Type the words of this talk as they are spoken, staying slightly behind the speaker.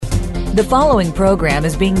The following program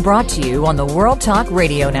is being brought to you on the World Talk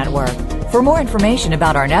Radio Network. For more information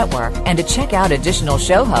about our network and to check out additional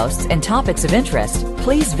show hosts and topics of interest,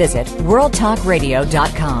 please visit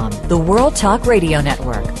worldtalkradio.com. The World Talk Radio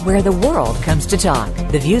Network, where the world comes to talk.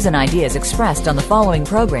 The views and ideas expressed on the following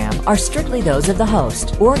program are strictly those of the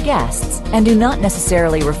host or guests and do not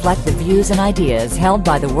necessarily reflect the views and ideas held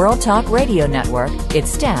by the World Talk Radio Network,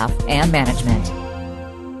 its staff, and management.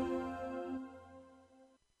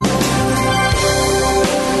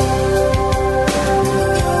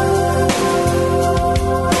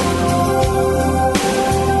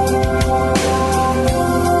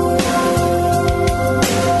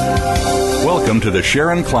 Welcome to the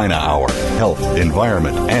Sharon Kleina Hour, Health,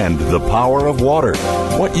 Environment, and the Power of Water.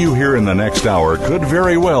 What you hear in the next hour could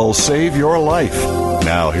very well save your life.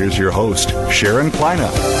 Now, here's your host, Sharon Kleina.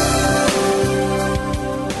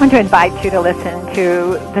 I want to invite you to listen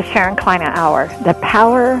to the Sharon Kleina Hour, The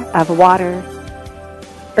Power of Water,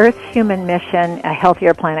 Earth's Human Mission, A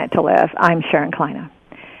Healthier Planet to Live. I'm Sharon Kleina.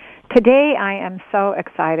 Today, I am so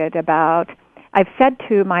excited about I've said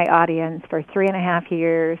to my audience for 3.5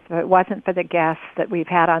 years, if it wasn't for the guests that we've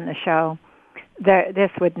had on the show, this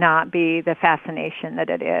would not be the fascination that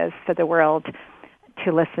it is for the world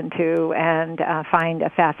to listen to and find a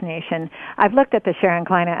fascination. I've looked at the Sharon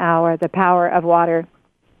Kleina Hour, The Power of Water,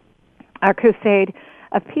 our crusade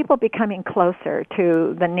of people becoming closer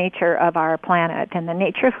to the nature of our planet and the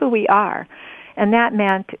nature of who we are. And that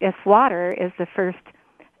meant if water is the first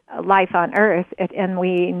life on Earth,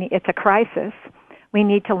 it's a crisis, we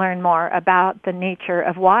need to learn more about the nature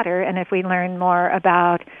of water. And if we learn more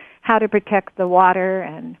about how to protect the water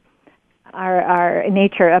and our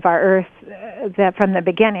nature of our Earth that from the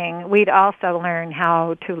beginning, we'd also learn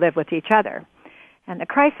how to live with each other. And the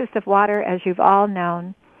crisis of water, as you've all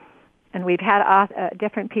known, and we've had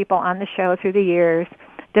different people on the show through the years,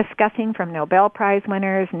 discussing from Nobel Prize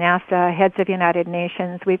winners, NASA, heads of United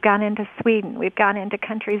Nations. We've gone into Sweden. We've gone into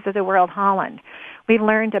countries of the world, Holland. We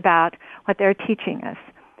learned about what they're teaching us.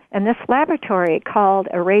 And this laboratory called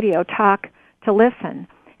a radio talk to listen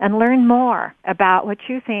and learn more about what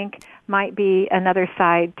you think might be another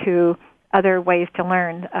side to other ways to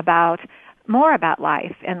learn about more about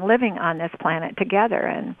life and living on this planet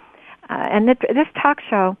together. And this talk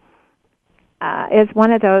show is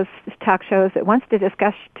one of those talk shows that wants to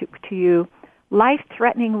discuss to you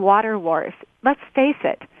life-threatening water wars. Let's face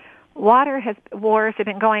it, wars have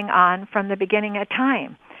been going on from the beginning of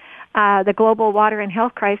time. The global water and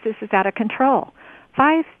health crisis is out of control.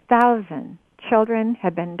 5,000 children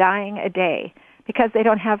have been dying a day because they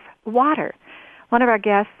don't have water. One of our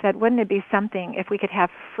guests said, wouldn't it be something if we could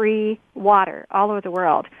have free water all over the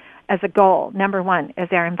world as a goal? Number one is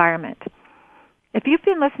our environment. If you've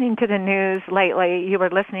been listening to the news lately, you were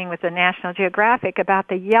listening with the National Geographic about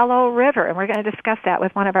the Yellow River, and we're going to discuss that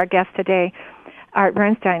with one of our guests today, Art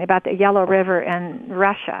Bernstein, about the Yellow River in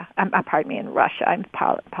Russia. I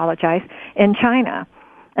apologize, in China.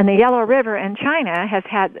 And the Yellow River in China has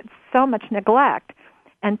had so much neglect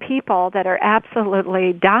and people that are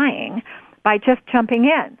absolutely dying by just jumping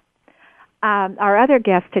in. Our other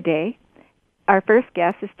guest today, our first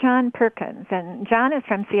guest, is John Perkins, and John is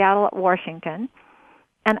from Seattle, Washington.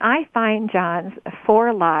 And I find John's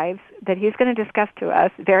 4 lives that he's going to discuss to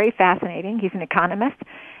us very fascinating. He's an economist,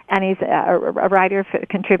 and he's a writer,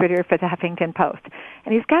 contributor for the Huffington Post.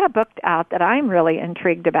 And he's got a book out that I'm really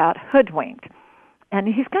intrigued about, Hoodwinked. And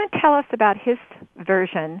he's going to tell us about his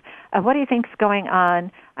version of what he thinks is going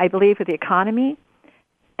on, I believe, with the economy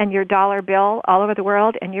and your dollar bill all over the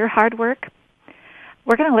world and your hard work.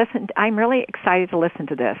 We're going to listen. I'm really excited to listen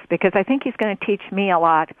to this because I think he's going to teach me a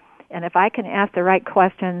lot. And if I can ask the right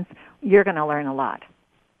questions, you're going to learn a lot.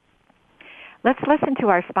 Let's listen to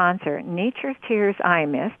our sponsor, Nature's Tears Eye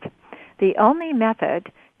Mist, the only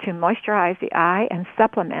method to moisturize the eye and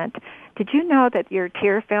supplement. Did you know that your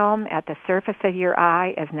tear film at the surface of your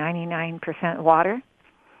eye is 99% water?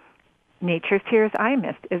 Nature's Tears Eye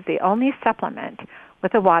Mist is the only supplement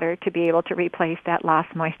with the water to be able to replace that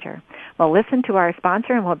lost moisture. Well, listen to our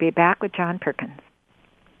sponsor, and we'll be back with John Perkins.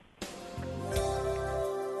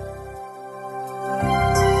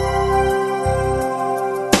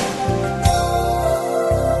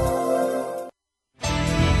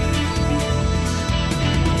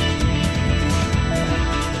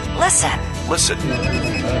 Listen.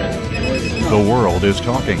 The world is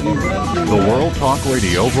talking. The World Talk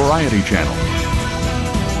Radio Variety Channel.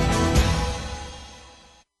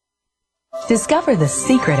 Discover the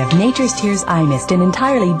secret of Nature's Tears Eye Mist, an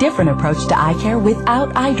entirely different approach to eye care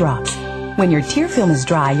without eye drops. When your tear film is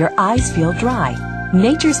dry, your eyes feel dry.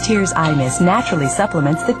 Nature's Tears Eye Mist naturally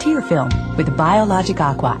supplements the tear film with Biologic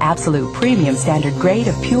Aqua Absolute Premium Standard Grade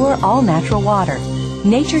of pure, all-natural water.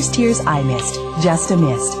 Nature's Tears Eye Mist, just a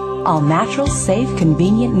mist. All natural, safe,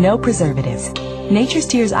 convenient, no preservatives. Nature's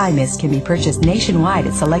Tears Eye Mist can be purchased nationwide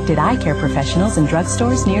at selected eye care professionals and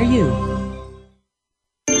drugstores near you.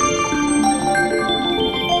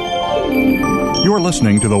 You're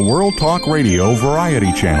listening to the World Talk Radio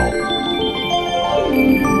Variety Channel.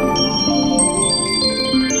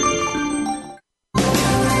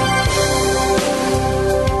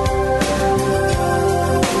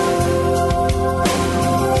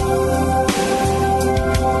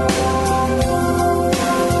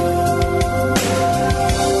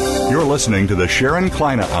 Listening to the Sharon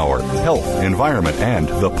Kleine Hour, Health, Environment, and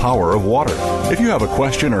the Power of Water. If you have a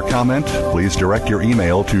question or comment, please direct your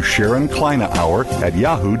email to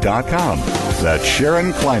SharonKleineHour@yahoo.com. That's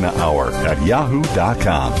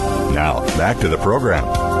SharonKleineHour@yahoo.com. Now, back to the program.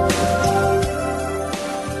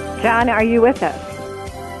 John, are you with us?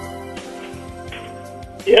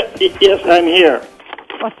 Yes, I'm here.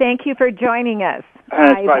 Well, thank you for joining us.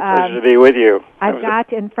 It's my pleasure to be with you. I've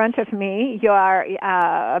got in front of me your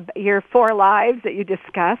 4 lives that you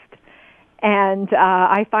discussed, and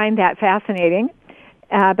I find that fascinating.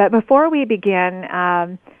 But before we begin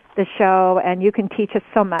the show, and you can teach us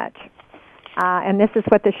so much, and this is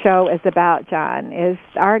what the show is about, John, is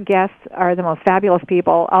our guests are the most fabulous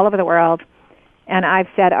people all over the world, and I've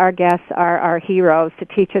said our guests are our heroes to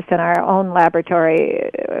teach us in our own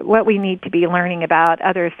laboratory what we need to be learning about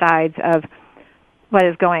other sides of what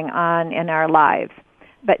is going on in our lives.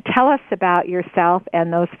 But tell us about yourself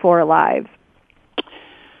and those 4 lives.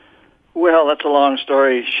 Well, that's a long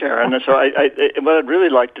story, Sharon. So what I'd really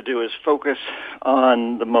like to do is focus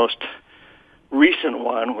on the most recent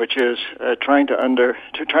one, which is trying to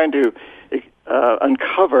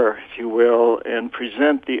uncover, if you will, and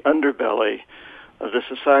present the underbelly of the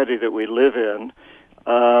society that we live in,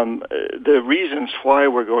 the reasons why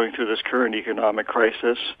we're going through this current economic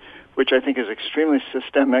crisis, which I think is extremely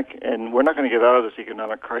systemic, and we're not going to get out of this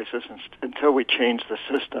economic crisis until we change the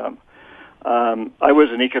system. I was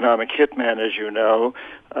an economic hitman, as you know.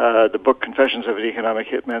 The book Confessions of an Economic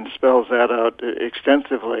Hitman spells that out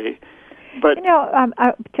extensively. But John,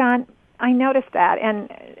 I noticed that, and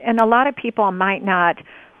a lot of people might not.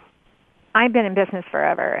 I've been in business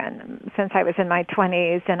forever, and since I was in my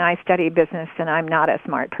 20s, and I study business, and I'm not a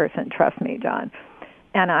smart person, trust me, John.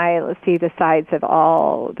 And I see the sides of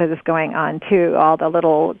all that is going on, too, all the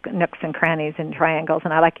little nooks and crannies and triangles,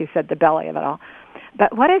 and like you said, the belly of it all.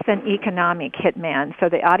 But what is an economic hitman, so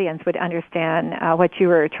the audience would understand what you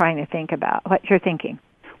were trying to think about, what you're thinking?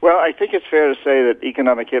 Well, I think it's fair to say that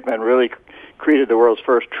economic hitmen really created the world's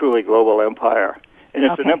first truly global empire. And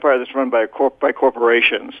it's an empire that's run by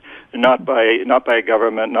corporations, not by a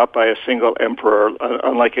government, not by a single emperor,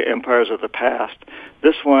 unlike empires of the past.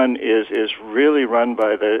 This one is really run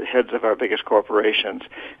by the heads of our biggest corporations.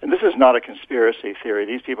 And this is not a conspiracy theory.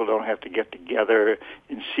 These people don't have to get together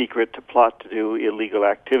in secret to plot to do illegal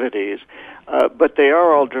activities. But they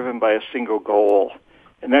are all driven by a single goal.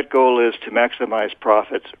 And that goal is to maximize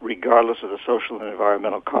profits regardless of the social and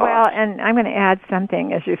environmental costs. Well, and I'm going to add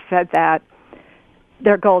something as you said that.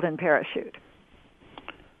 They're golden parachute.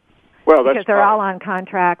 Well, that's because they're all on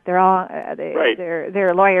contract. They're all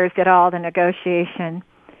their lawyers did all the negotiation,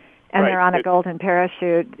 and they're on a golden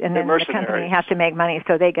parachute. And then the company has to make money,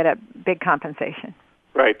 so they get a big compensation.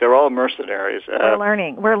 Right, they're all mercenaries. We're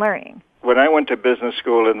learning. When I went to business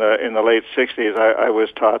school in the late '60s, I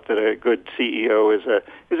was taught that a good CEO is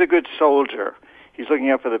a good soldier. He's looking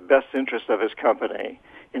out for the best interest of his company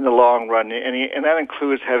in the long run, and that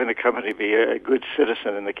includes having the company be a good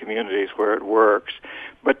citizen in the communities where it works.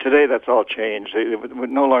 But today that's all changed. We're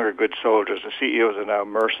no longer good soldiers. The CEOs are now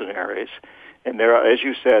mercenaries. And they're, as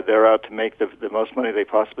you said, they're out to make the most money they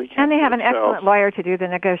possibly can. And they have an excellent lawyer to do the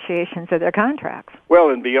negotiations of their contracts. Well,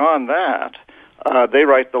 and beyond that, they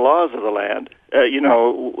write the laws of the land.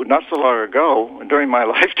 Not so long ago, during my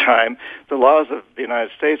lifetime, the laws of the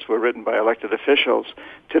United States were written by elected officials.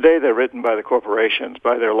 Today, they're written by the corporations,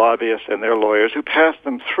 by their lobbyists and their lawyers who pass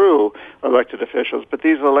them through elected officials. But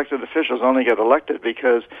these elected officials only get elected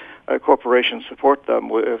because corporations support them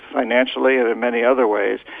financially and in many other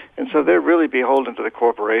ways. And so they're really beholden to the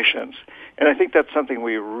corporations. And I think that's something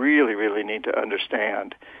we really, really need to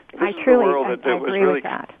understand. This is a world that was really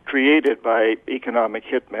created by economic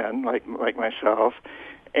hitmen like myself,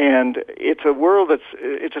 and it's a world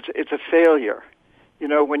it's a failure. You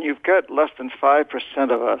know, when you've got less than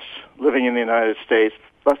 5% of us living in the United States,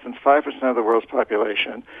 less than 5% of the world's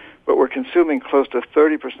population, but we're consuming close to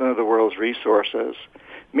 30% of the world's resources,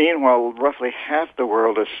 Meanwhile, roughly half the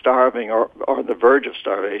world is starving or on the verge of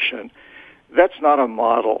starvation. That's not a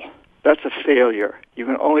model. That's a failure. You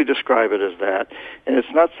can only describe it as that. And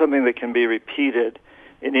it's not something that can be repeated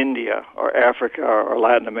in India or Africa or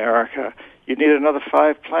Latin America. You need another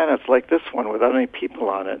 5 planets like this one without any people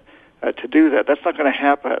on it to do that. That's not going to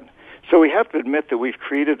happen. So we have to admit that we've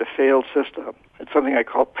created a failed system. It's something I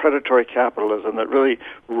call predatory capitalism that really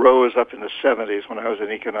rose up in the 70s when I was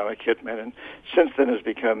an economic hitman, and since then has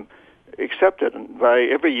become accepted by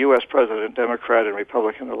every U.S. president, Democrat and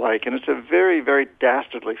Republican alike. And it's a very, very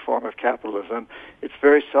dastardly form of capitalism. It's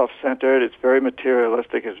very self-centered. It's very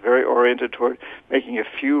materialistic. It's very oriented toward making a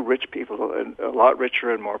few rich people a lot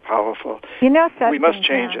richer and more powerful. You know, we must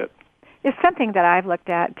change it. It's something that I've looked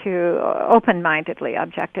at too, open-mindedly,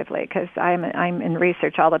 objectively, because I'm in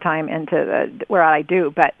research all the time into where I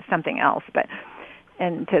do, but something else, but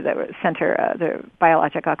into the center, the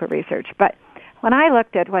biologic aqua research. But when I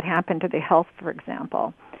looked at what happened to the health, for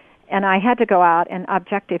example, and I had to go out and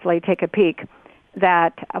objectively take a peek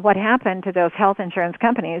that what happened to those health insurance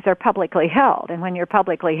companies are publicly held, and when you're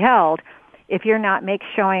publicly held, if you're not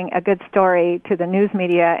showing a good story to the news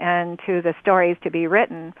media and to the stories to be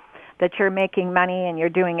written, that you're making money and you're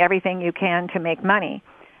doing everything you can to make money,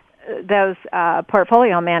 those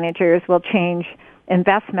portfolio managers will change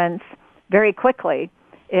investments very quickly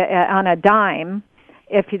on a dime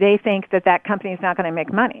if they think that company is not going to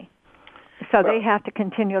make money. So they have to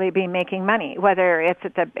continually be making money, whether it's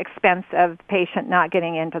at the expense of the patient not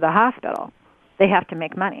getting into the hospital. They have to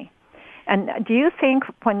make money. And do you think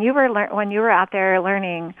when you were out there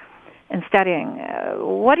learning and studying,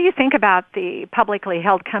 what do you think about the publicly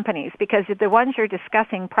held companies? Because the ones you're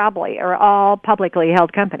discussing probably are all publicly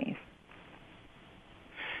held companies.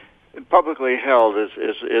 Publicly held is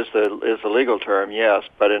the legal term, yes,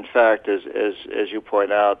 but in fact, as you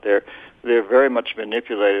point out, they're very much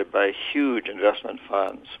manipulated by huge investment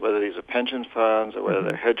funds, whether these are pension funds or whether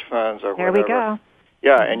they're hedge funds or whatever. There we go.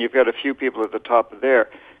 Yeah, and you've got a few people at the top there.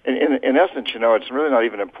 In essence, it's really not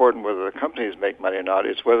even important whether the companies make money or not.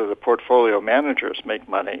 It's whether the portfolio managers make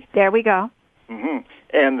money. There we go. Mm-hmm.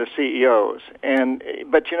 And the CEOs.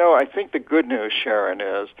 But I think the good news, Sharon,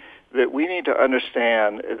 is that we need to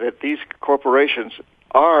understand that these corporations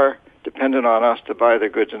are dependent on us to buy their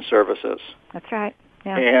goods and services. That's right.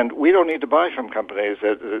 Yeah. And we don't need to buy from companies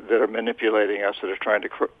that are manipulating us, that are trying to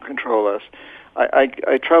control us.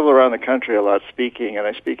 I travel around the country a lot speaking, and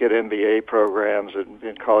I speak at MBA programs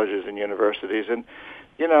in colleges and universities. And,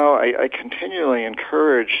 I continually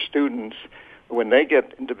encourage students when they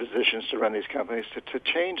get into positions to run these companies to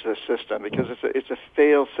change the system, because it's a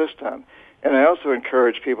failed system. And I also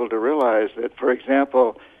encourage people to realize that, for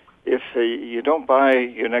example, if you don't buy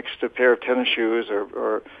your next pair of tennis shoes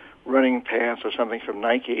or running pants or something from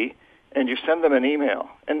Nike, and you send them an email,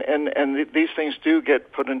 and these things do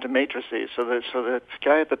get put into matrices, so the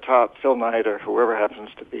guy at the top, Phil Knight or whoever happens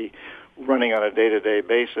to be running on a day-to-day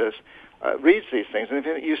basis, reads these things. And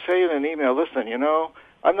if you say in an email, listen,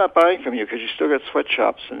 I'm not buying from you because you still got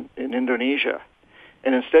sweatshops in Indonesia,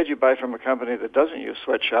 and instead you buy from a company that doesn't use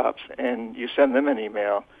sweatshops, and you send them an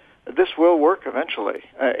email, this will work eventually.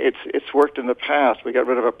 It's worked in the past. We got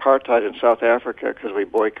rid of apartheid in South Africa because we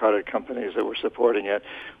boycotted companies that were supporting it.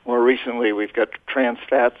 More recently, we've got trans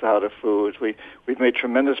fats out of foods. We've made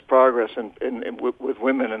tremendous progress with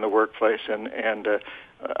women in the workplace and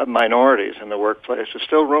minorities in the workplace. There's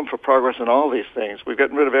still room for progress in all these things. We've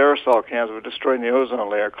gotten rid of aerosol cans. We're destroying the ozone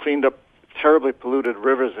layer, cleaned up terribly polluted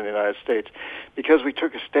rivers in the United States because we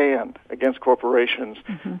took a stand against corporations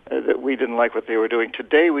that we didn't like what they were doing.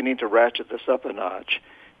 Today we need to ratchet this up a notch,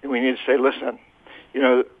 and we need to say, listen,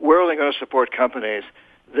 we're only going to support companies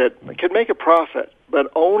that can make a profit, but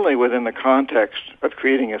only within the context of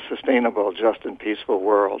creating a sustainable, just, and peaceful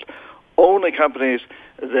world. Only companies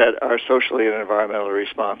that are socially and environmentally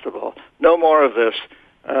responsible. No more of this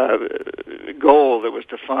goal that was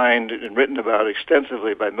defined and written about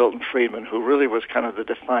extensively by Milton Friedman, who really was kind of the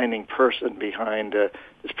defining person behind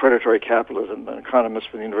this predatory capitalism, an economist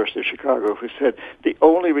from the University of Chicago, who said the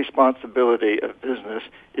only responsibility of business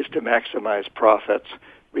is to maximize profits,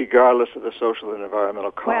 regardless of the social and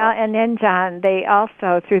environmental cost. Well, and then, John, they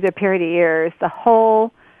also, through the period of years, the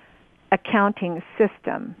whole accounting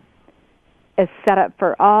system is set up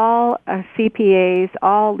for all CPAs,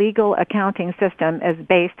 all legal accounting system is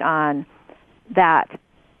based on that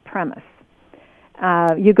premise.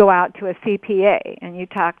 You go out to a CPA and you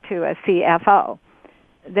talk to a CFO.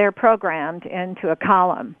 They're programmed into a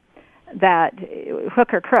column that,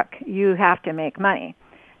 hook or crook, you have to make money.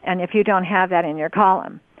 And if you don't have that in your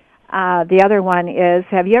column, the other one is,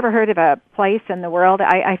 have you ever heard of a place in the world?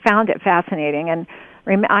 I found it fascinating, and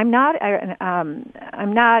I'm not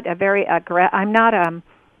a very I'm not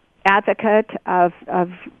advocate of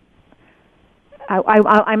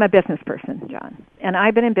I'm a business person, John, and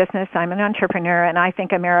I've been in business. I'm an entrepreneur, and I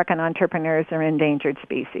think American entrepreneurs are endangered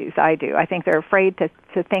species. I do. I think they're afraid to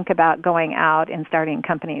think about going out and starting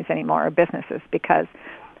companies anymore, or businesses, because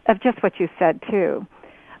of just what you said too.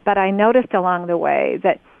 But I noticed along the way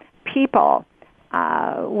that people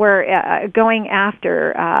were going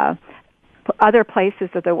after other places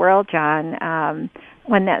of the world, John.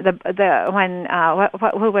 When who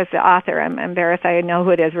was the author? I'm embarrassed. I know who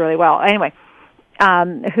it is really well. Anyway.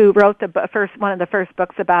 Who wrote one of the first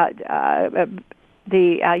books about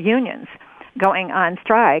the unions going on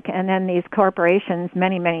strike, and then these corporations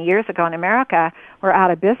many, many years ago in America were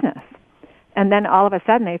out of business. And then all of a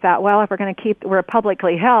sudden they thought, well, if we're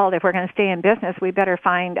publicly held, if we're going to stay in business, we better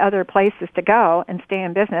find other places to go and stay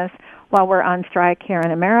in business while we're on strike here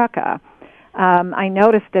in America. I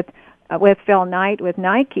noticed that with Phil Knight with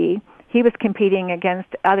Nike, he was competing against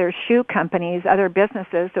other shoe companies, other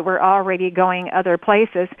businesses that were already going other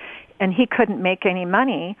places, and he couldn't make any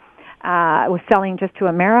money with selling just to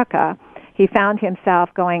America. He found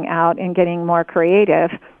himself going out and getting more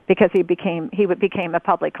creative because he became a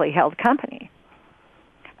publicly held company.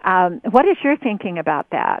 What is your thinking about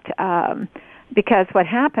that? Because what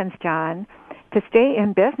happens, John, to stay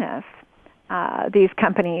in business, these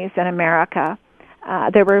companies in America,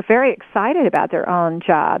 they were very excited about their own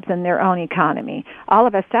jobs and their own economy. All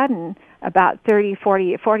of a sudden, about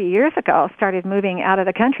 40 years ago, started moving out of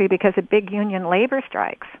the country because of big union labor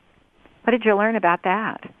strikes. What did you learn about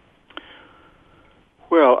that?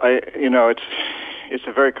 Well, it's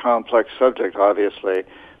a very complex subject, obviously,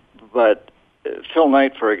 but Phil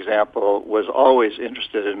Knight, for example, was always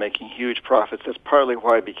interested in making huge profits. That's partly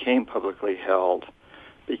why he became publicly held,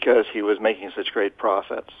 because he was making such great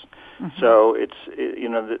profits. Mm-hmm. So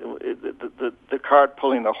the cart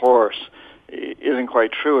pulling the horse isn't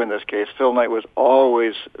quite true in this case. Phil Knight was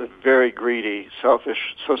always a very greedy,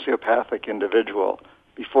 selfish, sociopathic individual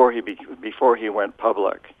before he went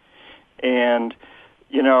public. And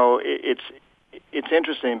it's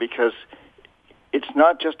interesting because it's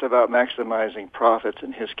not just about maximizing profits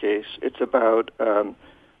in his case. It's about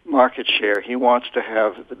market share. He wants to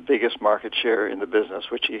have the biggest market share in the business,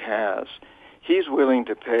 which he has. He's willing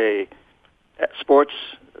to pay sports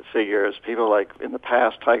figures, people like in the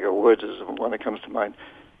past, Tiger Woods is one that comes to mind,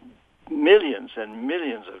 millions and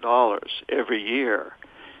millions of dollars every year.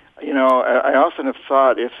 I often have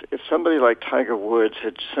thought if somebody like Tiger Woods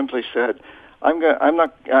had simply said, I'll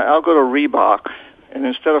go to Reebok, and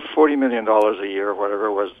instead of $40 million a year or whatever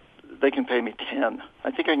it was, they can pay me 10.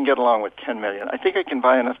 I think I can get along with 10 million. I think I can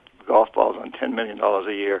buy enough golf balls on $10 million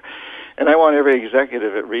a year. And I want every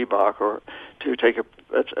executive at Reebok to take a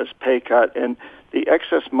pay cut. And the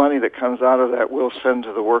excess money that comes out of that we'll send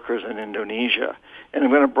to the workers in Indonesia. And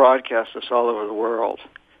I'm going to broadcast this all over the world.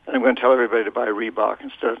 And I'm going to tell everybody to buy Reebok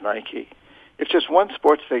instead of Nike. If just one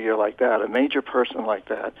sports figure like that, a major person like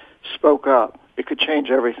that, spoke up, it could change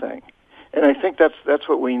everything. And I think that's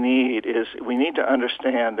what we need, is we need to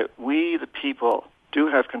understand that we, the people, do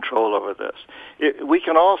have control over this. We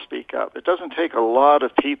can all speak up. It doesn't take a lot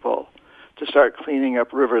of people to start cleaning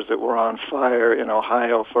up rivers that were on fire in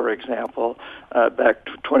Ohio, for example, back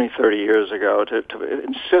 20, 30 years ago, to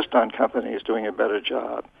insist on companies doing a better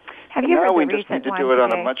job. Have you heard now we just need to do it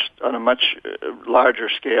on a much larger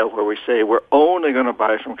scale, where we say we're only going to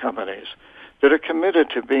buy from companies that are committed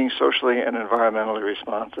to being socially and environmentally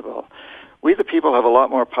responsible. We, the people, have a lot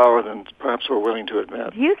more power than perhaps we're willing to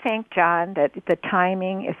admit. Do you think, John, that the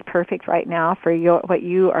timing is perfect right now for what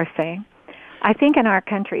you are saying? I think in our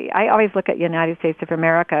country, I always look at the United States of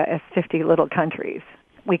America as 50 little countries.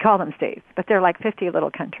 We call them states, but they're like 50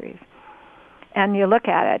 little countries. And you look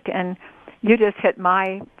at it, and you just hit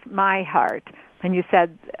my heart when you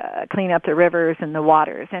said clean up the rivers and the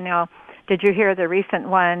waters. And now, did you hear the recent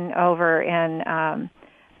one over in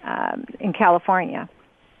California,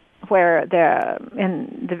 where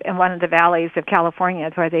in one of the valleys of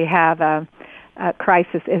California, where they have a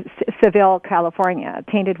crisis, Seville, California,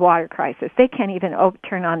 a tainted water crisis. They can't even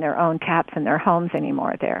turn on their own taps in their homes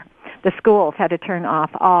anymore there. The schools had to turn off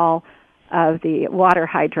all of the water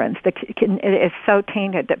hydrants. It is so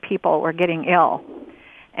tainted that people were getting ill.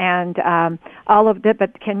 And all of that,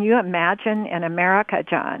 but can you imagine in America,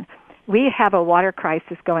 John, we have a water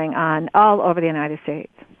crisis going on all over the United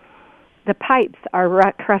States. The pipes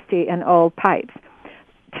are crusty and old pipes.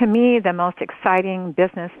 To me, the most exciting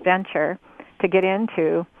business venture to get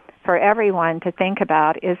into for everyone to think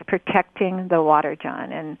about is protecting the water,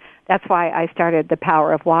 John. And that's why I started The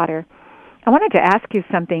Power of Water. I wanted to ask you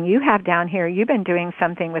something. You have down here, you've been doing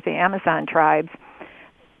something with the Amazon tribes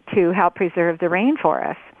to help preserve the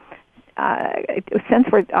rainforest. Since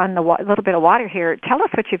we're on the little bit of water here, tell us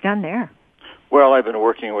what you've done there. Well, I've been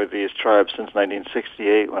working with these tribes since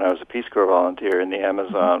 1968 when I was a Peace Corps volunteer in the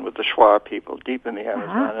Amazon with the Shuar people deep in the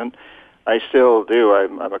Amazon. And I still do.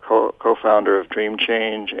 I'm a co-founder of Dream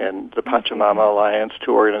Change and the Pachamama Alliance,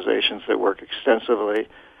 two organizations that work extensively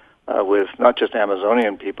with not just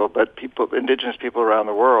Amazonian people, but indigenous people around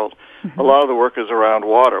the world. A lot of the work is around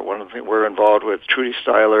water. One of the things we're involved with, Trudy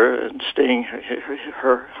Styler and Sting,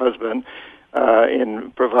 her husband,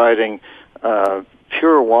 in providing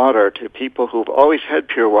pure water to people who've always had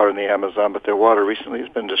pure water in the Amazon, but their water recently has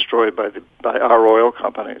been destroyed by our oil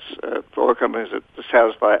companies. Oil companies that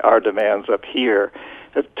satisfy our demands up here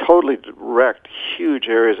have totally wrecked huge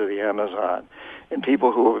areas of the Amazon. And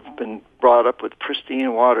people who have been brought up with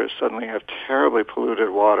pristine waters suddenly have terribly polluted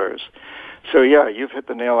waters. So yeah, you've hit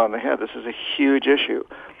the nail on the head. This is a huge issue.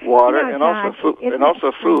 Water and also food. And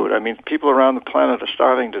also food. I mean, people around the planet are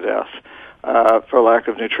starving to death for lack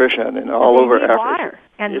of nutrition, and all over Africa. Water.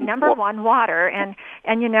 And number one, water.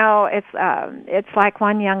 And you know, it's like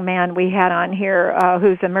one young man we had on here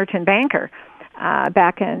who's a merchant banker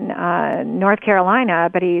back in North Carolina,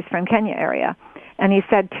 but he's from Kenya area. And he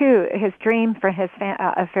said, too, his dream for his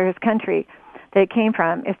country that it came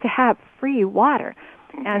from is to have free water.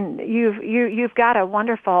 And you've got a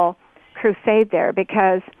wonderful crusade there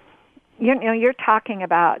because you're talking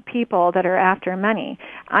about people that are after money.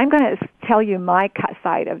 I'm going to tell you my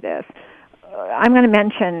side of this. I'm going to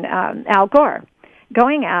mention Al Gore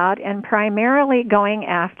going out and primarily going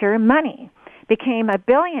after money. Became a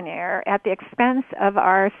billionaire at the expense of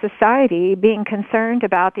our society, being concerned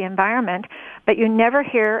about the environment, but you never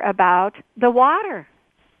hear about the water.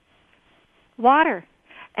 Water.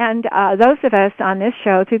 And those of us on this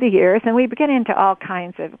show through the years, and we get into all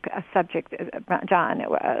kinds of subjects, John,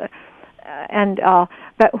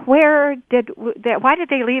 but why did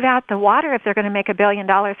they leave out the water if they're going to make $1 billion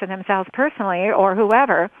for themselves personally or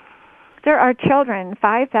whoever? There are children,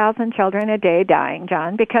 5,000 children a day dying,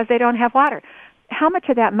 John, because they don't have water. How much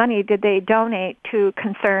of that money did they donate to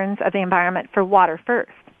concerns of the environment for water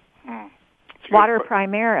first? Water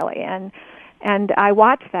primarily. And I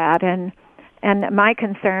watch that, and my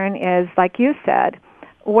concern is, like you said,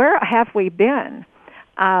 where have we been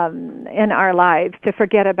in our lives to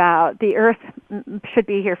forget about the earth should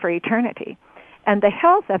be here for eternity? And the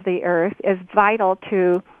health of the earth is vital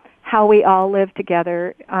to how we all live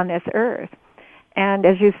together on this earth. And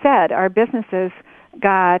as you said, our businesses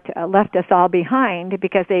left us all behind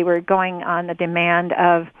because they were going on the demand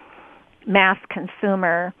of mass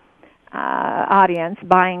consumer audience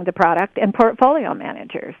buying the product and portfolio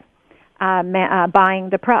managers buying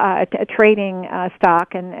the trading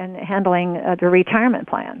stock and handling the retirement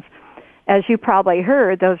plans. As you probably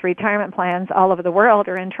heard, those retirement plans all over the world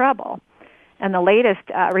are in trouble. And the latest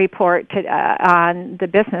report on the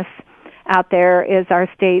business out there is our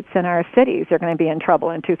states and our cities are going to be in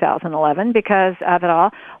trouble in 2011 because of it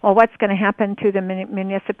all. Well, what's going to happen to the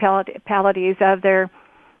municipalities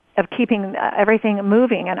of keeping everything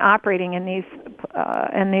moving and operating in these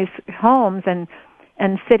homes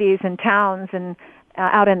and cities and towns and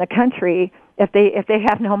out in the country if they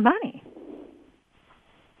have no money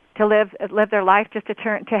to live their life, just to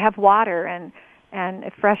have water and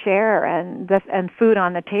fresh air and food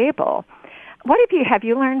on the table? What have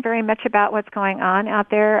you learned very much about what's going on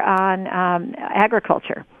out there on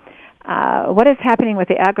agriculture? What is happening with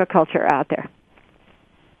the agriculture out there?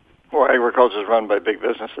 Well, agriculture is run by big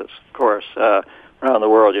businesses, of course, around the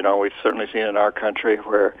world. You know, we've certainly seen in our country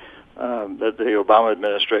where the Obama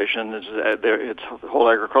administration its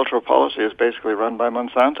whole agricultural policy is basically run by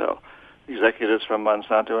Monsanto. Executives from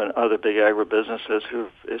Monsanto and other big agribusinesses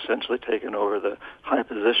who've essentially taken over the high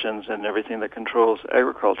positions and everything that controls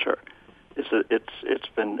agriculture.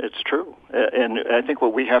 It's true, and I think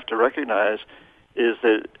what we have to recognize is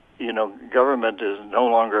that government is no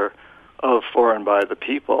longer of, for, and by the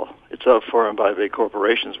people. It's of, for, and by big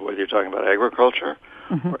corporations. Whether you're talking about agriculture,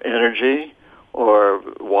 or energy, or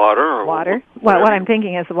water, or water. Well, what I'm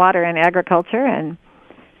thinking is water and agriculture, and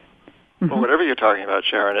well, whatever you're talking about,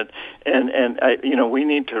 Sharon. And we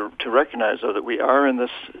need to recognize though that we are in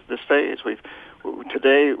this phase.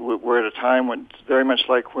 Today we're at a time when it's very much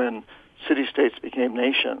like when city-states became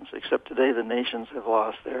nations, except today the nations have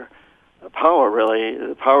lost their power, really.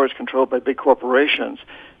 The power is controlled by big corporations.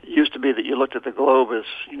 It used to be that you looked at the globe as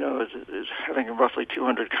having roughly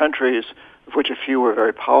 200 countries, of which a few were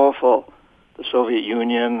very powerful the Soviet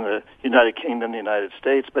Union, the United Kingdom, the United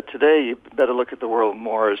States. But today, you better look at the world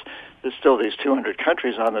more as there's still these 200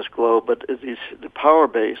 countries on this globe, but the power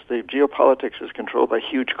base, the geopolitics is controlled by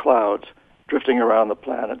huge clouds drifting around the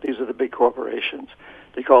planet. These are the big corporations.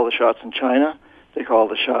 They call the shots in China. They call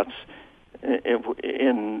the shots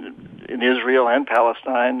in Israel and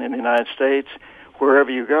Palestine, in the United States,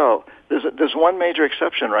 wherever you go. There's one major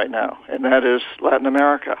exception right now, and that is Latin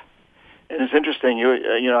America. And it's interesting,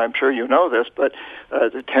 you know, I'm sure you know this, but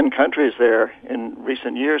the 10 countries there in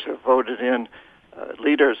recent years have voted in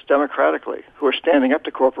leaders democratically who are standing up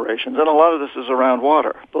to corporations, and a lot of this is around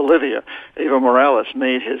water. Bolivia, Evo Morales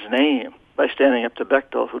made his name by standing up to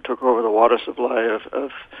Bechtel, who took over the water supply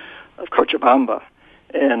of Cochabamba.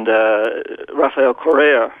 And Rafael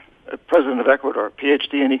Correa, president of Ecuador,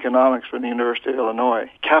 PhD in economics from the University of Illinois,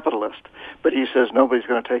 capitalist, but he says nobody's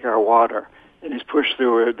going to take our water. And he's pushed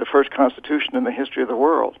through the first constitution in the history of the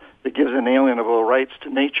world that gives inalienable rights to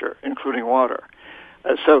nature, including water.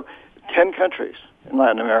 So 10 countries in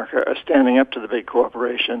Latin America are standing up to the big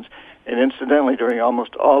corporations. And incidentally, during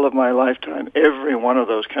almost all of my lifetime, every one of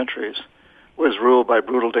those countries was ruled by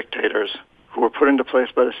brutal dictators who were put into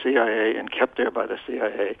place by the CIA and kept there by the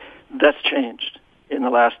CIA. That's changed in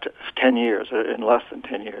the last 10 years, in less than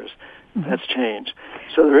 10 years. That's changed.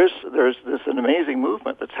 So there's this an amazing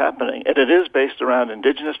movement that's happening, and it is based around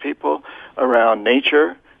indigenous people, around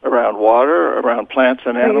nature, around water, around plants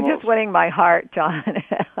and animals. You're just winning my heart, John.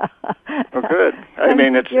 Oh, good. I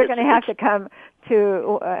mean, you're going to have to come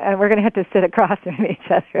to, and we're going to have to sit across from each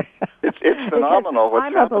other. It's phenomenal what's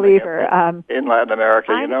I'm happening a believer. In Latin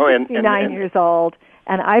America. I'm you know, 69 years old,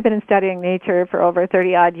 and I've been studying nature for over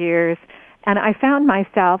 30-odd years, and I found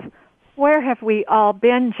myself, where have we all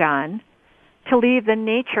been, John, to leave the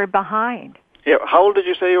nature behind? Yeah. How old did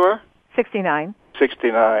you say you were? 69.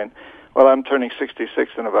 69. Well, I'm turning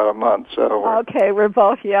 66 in about a month, so... Okay, we're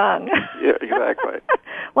both young. Yeah, exactly.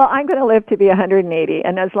 Well, I'm going to live to be 180,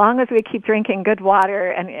 and as long as we keep drinking good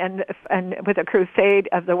water and with a crusade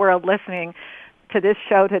of the world listening to this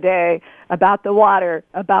show today about the water.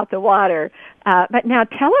 But now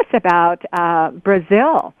tell us about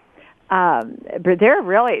Brazil. Their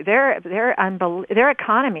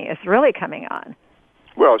economy is really coming on.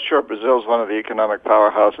 Well, sure. Brazil's one of the economic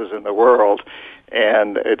powerhouses in the world,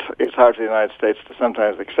 and it's hard for the United States to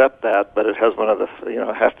sometimes accept that, but it has one of the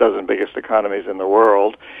half dozen biggest economies in the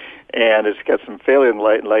world, and it's got some fairly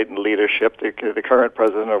enlightened leadership. The current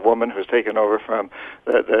president, a woman who's taken over from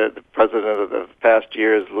the president of the past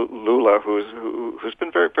years, Lula, who's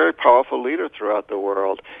been very, very powerful leader throughout the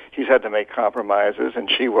world. He's had to make compromises,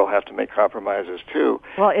 and she will have to make compromises too.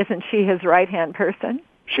 Well, isn't she his right-hand person?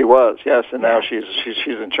 She was, yes, and now she's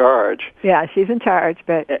in charge. Yeah, she's in charge,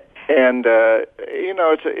 but and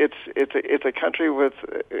it's a country with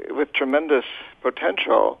tremendous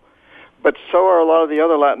potential, but so are a lot of the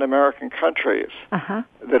other Latin American countries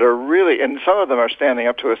that are really, and some of them are standing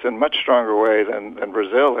up to us in much stronger way than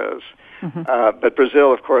Brazil is. But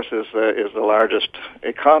Brazil, of course, is the largest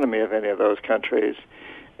economy of any of those countries.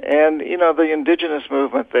 And, the indigenous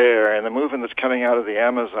movement there and the movement that's coming out of the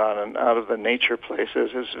Amazon and out of the nature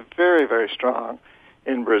places is very, very strong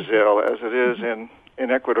in Brazil, as it is in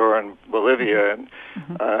Ecuador and Bolivia and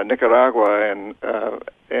Nicaragua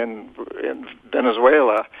and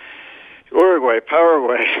Venezuela, Uruguay,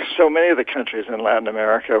 Paraguay, so many of the countries in Latin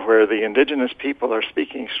America where the indigenous people are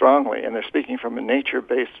speaking strongly, and they're speaking from a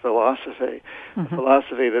nature-based philosophy, a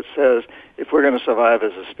philosophy that says if we're going to survive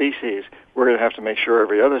as a species, we're going to have to make sure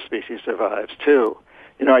every other species survives too.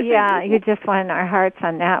 You just won our hearts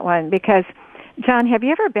on that one, because, John, have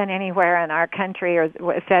you ever been anywhere in our country, or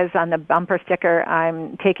it says on the bumper sticker,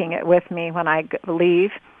 I'm taking it with me when I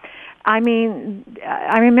leave? I mean,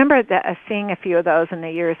 I remember seeing a few of those in the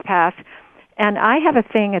years past, and I have a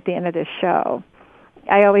thing at the end of this show.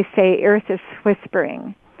 I always say, Earth is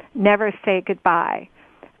whispering. Never say goodbye.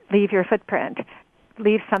 Leave your footprint.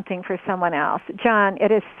 Leave something for someone else. John,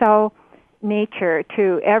 it is so nature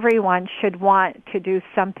to everyone should want to do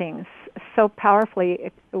something so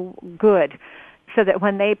powerfully good so that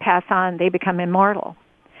when they pass on, they become immortal.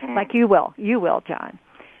 Like you will. You will, John.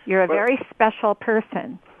 You're a very special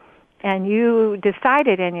person. And you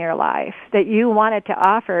decided in your life that you wanted to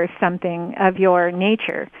offer something of your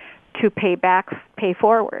nature to pay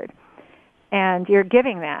forward. And you're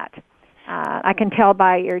giving that. I can tell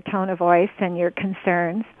by your tone of voice and your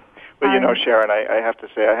concerns. Well, Sharon, I have to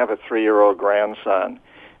say I have a 3-year-old grandson,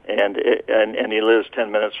 and he lives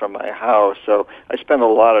 10 minutes from my house, so I spend a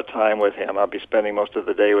lot of time with him. I'll be spending most of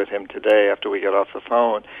the day with him today after we get off the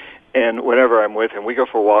phone. And whenever I'm with him, we go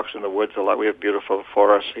for walks in the woods a lot. We have beautiful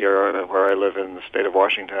forests here where I live in the state of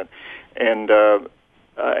Washington.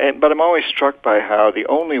 But I'm always struck by how the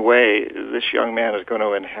only way this young man is going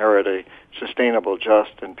to inherit a sustainable,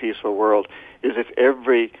 just, and peaceful world is if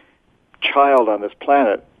every child on this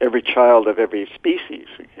planet, every child of every species,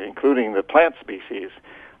 including the plant species,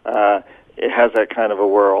 it has that kind of a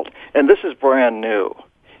world. And this is brand new.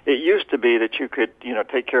 It used to be that you could,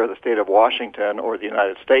 take care of the state of Washington or the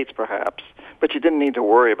United States, perhaps, but you didn't need to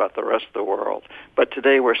worry about the rest of the world. But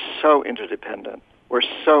today we're so interdependent, we're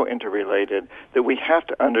so interrelated that we have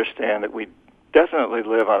to understand that we definitely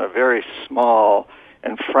live on a very small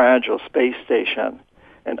and fragile space station.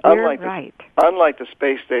 And unlike the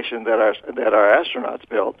space station that our astronauts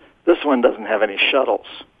built, this one doesn't have any shuttles.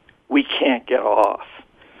 We can't get off.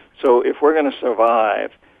 So if we're going to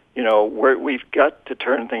survive, we've got to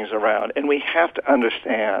turn things around, and we have to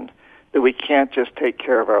understand that we can't just take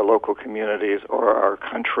care of our local communities or our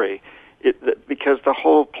country, because the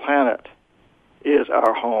whole planet is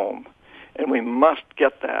our home, and we must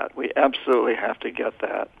get that. We absolutely have to get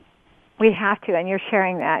that. We have to, and you're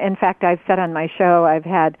sharing that. In fact, I've said on my show, I've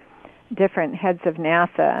had different heads of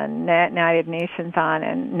NASA and United Nations on,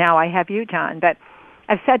 and now I have you, John. But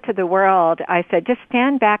I've said to the world, I said, just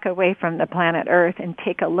stand back away from the planet Earth and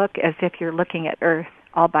take a look as if you're looking at Earth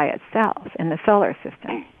all by itself in the solar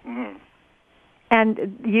system. Mm-hmm.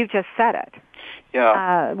 And you just said it.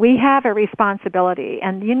 Yeah. We have a responsibility.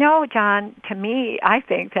 And John, to me, I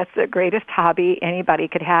think that's the greatest hobby anybody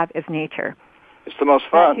could have is nature. It's the most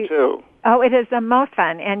fun, too. Oh, it is the most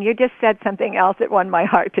fun. And you just said something else that won my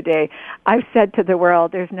heart today. I've said to the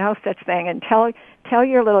world, there's no such thing. And tell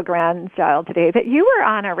your little grandchild today that you were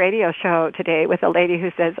on a radio show today with a lady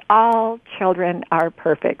who says, all children are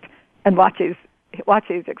perfect. And watch his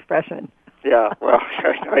expression. Yeah, well,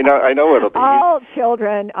 I know it'll be. All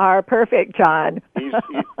children are perfect, John.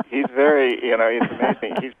 He's very, he's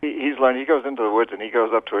amazing. He's learned. He goes into the woods and he goes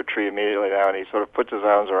up to a tree immediately now, and he sort of puts his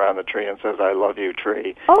arms around the tree and says, "I love you,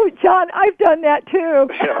 tree." Oh, John, I've done that too.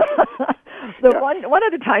 Yeah. One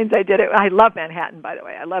of the times I did it, I love Manhattan, by the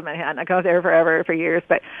way. I love Manhattan. I go there for years.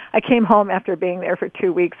 But I came home after being there for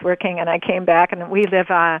 2 weeks working, and I came back, and we live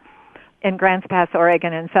in Grants Pass,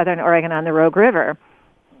 Oregon, in southern Oregon on the Rogue River.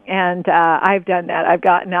 And I've done that. I've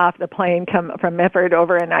gotten off the plane, come from Mifford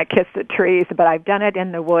over, and I kissed the trees. But I've done it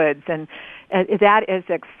in the woods, and that is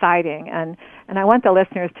exciting. And I want the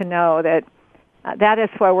listeners to know that that is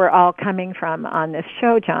where we're all coming from on this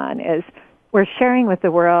show, John, is we're sharing with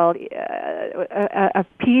the world a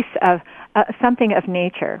piece of something of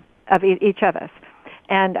nature, of each of us.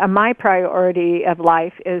 And my priority of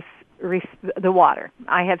life is the water.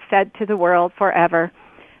 I have said to the world forever,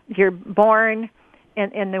 you're born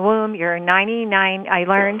in the womb, you're 99, I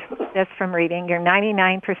learned this from reading, you're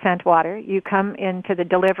 99% water. You come into the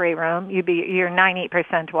delivery room, you're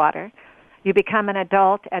 90% water. You become an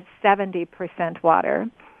adult at 70% water.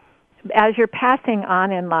 As you're passing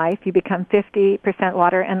on in life, you become 50%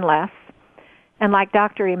 water and less. And like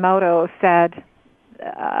Dr. Emoto said,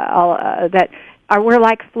 that we're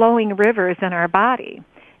like flowing rivers in our body.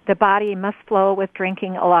 The body must flow with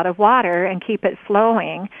drinking a lot of water and keep it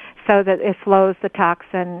flowing so that it flows the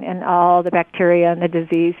toxin and all the bacteria and the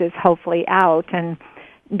diseases hopefully out. And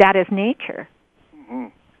that is nature. Mm-hmm.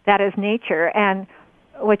 That is nature. And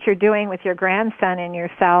what you're doing with your grandson and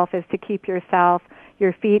yourself is to keep your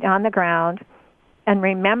feet on the ground, and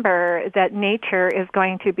remember that nature is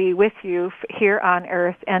going to be with you here on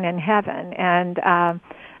earth and in heaven. And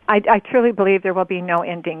I truly believe there will be no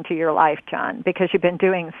ending to your life, John, because you've been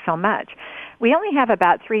doing so much. We only have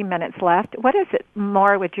about 3 minutes left. What is it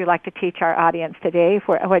more would you like to teach our audience today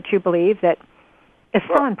for what you believe that is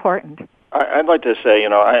so important? I'd like to say,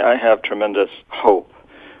 I have tremendous hope.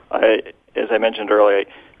 As I mentioned earlier,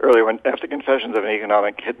 when after Confessions of an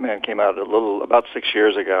Economic Hitman came out about 6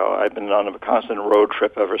 years ago, I've been on a constant road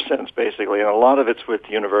trip ever since, basically, and a lot of it's with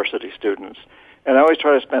university students. And I always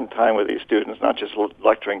try to spend time with these students, not just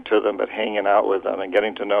lecturing to them, but hanging out with them and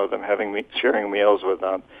getting to know them, sharing meals with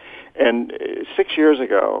them. And 6 years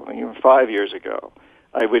ago, even 5 years ago,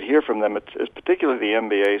 I would hear from them, particularly the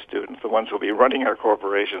MBA students, the ones who will be running our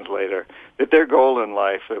corporations later, that their goal in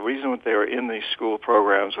life, the reason they were in these school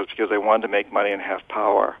programs was because they wanted to make money and have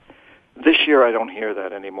power. This year, I don't hear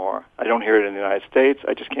that anymore. I don't hear it in the United States.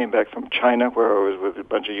 I just came back from China, where I was with a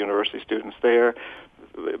bunch of university students there.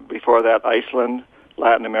 Before that, Iceland,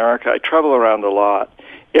 Latin America. I travel around a lot.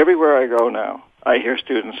 Everywhere I go now, I hear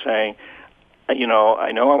students saying, I know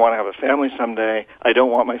I want to have a family someday. I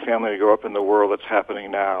don't want my family to grow up in the world that's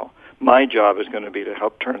happening now. My job is going to be to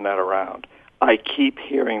help turn that around. I keep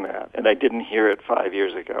hearing that, and I didn't hear it 5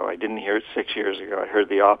 years ago. I didn't hear it 6 years ago. I heard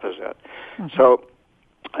the opposite. Mm-hmm. So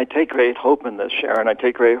I take great hope in this, Sharon. I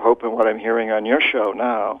take great hope in what I'm hearing on your show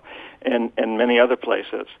now and many other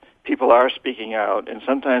places. People are speaking out, and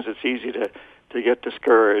sometimes it's easy to get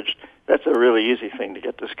discouraged. That's a really easy thing to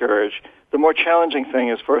get discouraged. The more challenging thing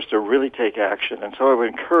is for us to really take action. And so I would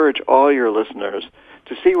encourage all your listeners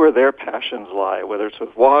to see where their passions lie, whether it's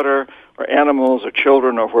with water or animals or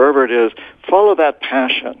children or wherever it is. Follow that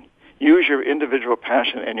passion. Use your individual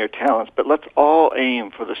passion and your talents, but let's all aim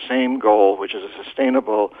for the same goal, which is a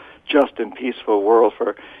sustainable, just, and peaceful world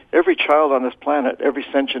for every child on this planet, every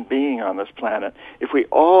sentient being on this planet. If we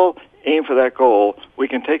all aim for that goal, we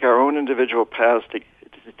can take our own individual paths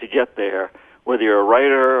to get there, whether you're a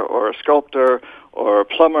writer or a sculptor or a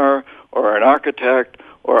plumber or an architect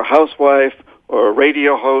or a housewife or a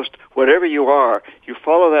radio host, whatever you are, you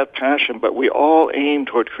follow that passion, but we all aim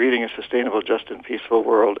toward creating a sustainable, just, and peaceful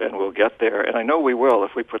world, and we'll get there. And I know we will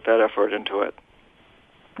if we put that effort into it.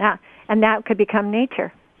 Yeah, and that could become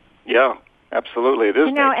nature. Yeah, absolutely. It is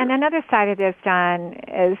nature. And another side of this, John,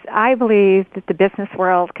 is I believe that the business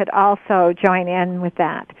world could also join in with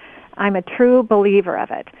that. I'm a true believer of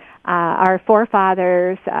it. Our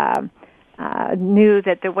forefathers knew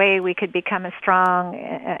that the way we could become a strong,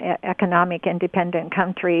 economic, independent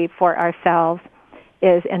country for ourselves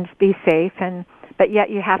is and be safe, but yet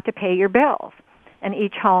you have to pay your bills, and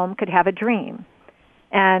each home could have a dream.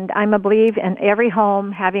 And I'm a believer in every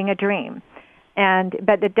home having a dream,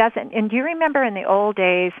 but it doesn't. And do you remember in the old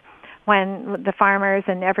days when the farmers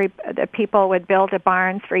and the people would build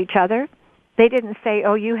barns for each other? They didn't say,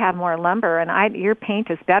 "Oh, you have more lumber, and your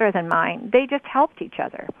paint is better than mine." They just helped each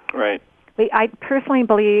other. Right. I personally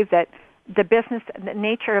believe that the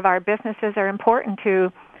nature of our businesses are important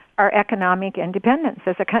to our economic independence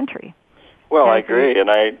as a country. Well, I agree, and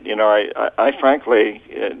I frankly,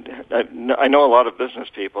 I know a lot of business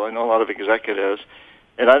people, I know a lot of executives,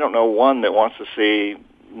 and I don't know one that wants to see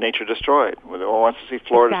nature destroyed, or wants to see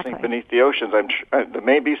Florida sink beneath the oceans. There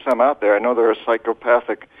may be some out there. I know there are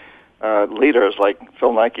psychopathic leaders, like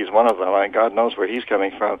Phil Nike's one of them, and God knows where he's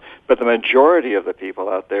coming from. But the majority of the people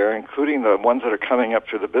out there, including the ones that are coming up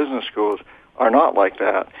through the business schools, are not like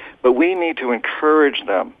that. But we need to encourage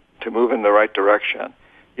them to move in the right direction.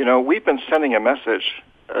 You know, we've been sending a message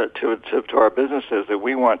to our businesses that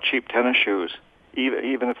we want cheap tennis shoes,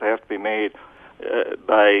 even if they have to be made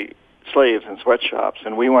by slaves in sweatshops,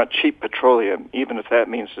 and we want cheap petroleum, even if that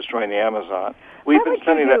means destroying the Amazon. We've been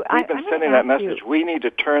sending that message. We need to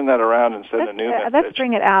turn that around and send a new message. Let's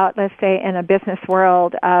bring it out, let's say, in a business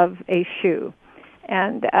world of a shoe.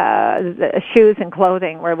 And the shoes and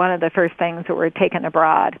clothing were one of the first things that were taken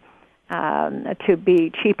abroad to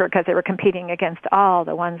be cheaper because they were competing against all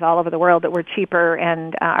the ones all over the world that were cheaper,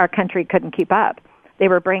 and our country couldn't keep up. They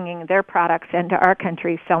were bringing their products into our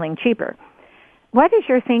country, selling cheaper. What is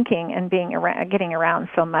your thinking in getting around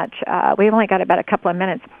so much? We've only got about a couple of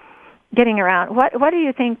minutes getting around. What do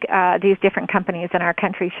you think these different companies in our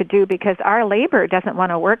country should do? Because our labor doesn't want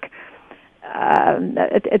to work.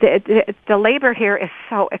 The labor here is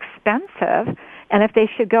so expensive, and if they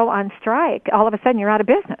should go on strike, all of a sudden you're out of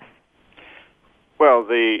business. Well,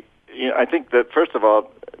 I think that, first of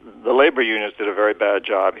all, the labor unions did a very bad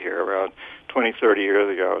job here around 20, 30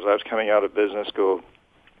 years ago. As I was coming out of business school,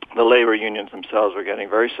 the labor unions themselves were getting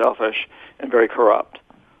very selfish and very corrupt.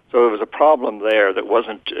 So there was a problem there that it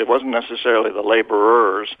wasn't necessarily the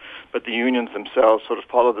laborers, but the unions themselves sort of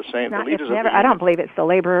followed the same. I don't believe it's the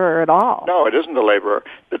laborer at all. No, it isn't the laborer.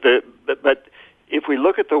 But if we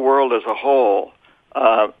look at the world as a whole,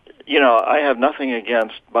 I have nothing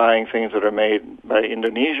against buying things that are made by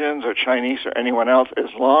Indonesians or Chinese or anyone else,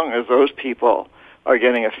 as long as those people are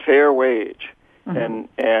getting a fair wage. Mm-hmm.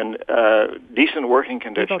 and decent working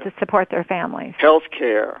conditions. Able to support their families. Health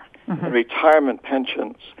care, retirement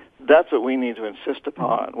pensions. That's what we need to insist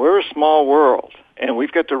upon. Mm-hmm. We're a small world, and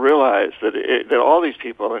we've got to realize that all these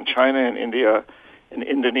people in China and India and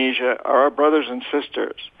Indonesia are our brothers and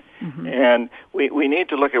sisters. Mm-hmm. And we need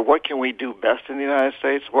to look at what can we do best in the United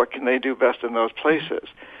States, what can they do best in those places.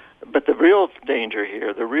 But the real danger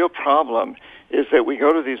here, the real problem, is that we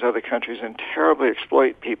go to these other countries and terribly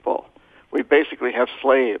exploit people. We basically have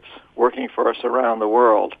slaves working for us around the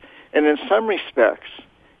world. And in some respects,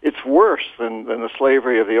 it's worse than the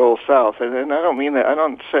slavery of the Old South. And I don't mean that,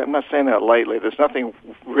 I'm not saying that lightly. There's nothing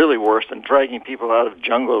really worse than dragging people out of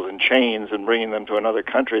jungles and chains and bringing them to another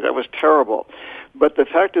country. That was terrible. But the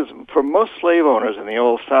fact is, for most slave owners in the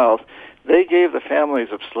Old South, they gave the families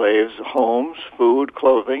of slaves homes, food,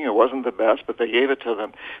 clothing. It wasn't the best, but they gave it to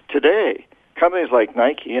them. Today, companies like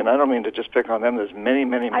Nike, and I don't mean to just pick on them. There's many.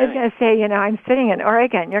 I was going to say, I'm sitting in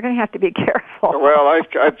Oregon. You're going to have to be careful. Well,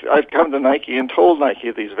 I've come to Nike and told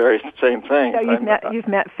Nike these very same things. So you've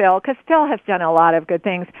met Phil, because Phil has done a lot of good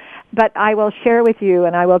things. But I will share with you,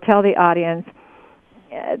 and I will tell the audience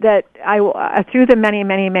that through the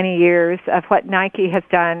many years of what Nike has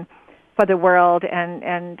done for the world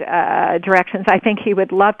and directions, I think he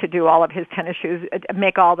would love to do all of his tennis shoes,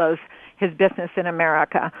 make all those his business in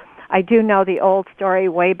America. I do know the old story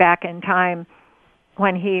way back in time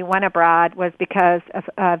when he went abroad was because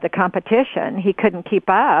of the competition. He couldn't keep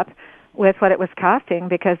up with what it was costing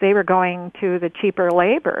because they were going to the cheaper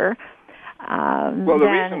labor. Well, the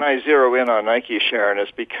reason I zero in on Nike, Sharon, is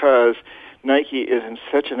because Nike is in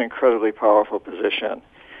such an incredibly powerful position.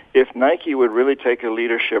 If Nike would really take a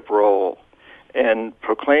leadership role and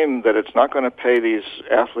proclaim that it's not going to pay these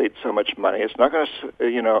athletes so much money, it's not going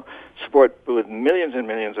to, support with millions and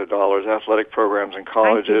millions of dollars athletic programs in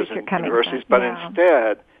colleges and universities, but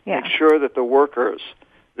instead make sure that the workers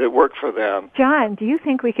that work for them. John, do you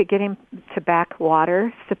think we could get him to back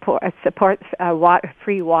water, support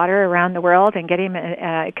free water around the world, and get him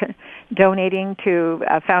donating to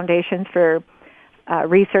foundations for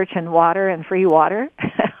research in water and free water?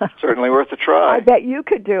 Certainly worth a try. I bet you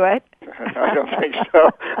could do it. I don't think so.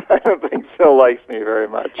 I don't think Phil likes me very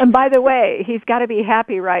much. And by the way, he's got to be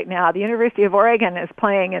happy right now. The University of Oregon is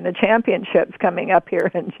playing in the championships coming up here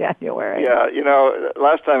in January. Yeah,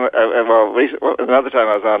 last time, another time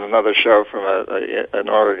I was on another show from an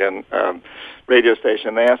Oregon radio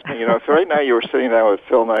station. They asked me, if right now you were sitting down with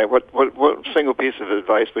Phil Knight, what single piece of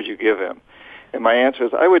advice would you give him? And my answer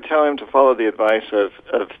is I would tell him to follow the advice of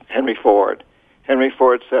Henry Ford. Henry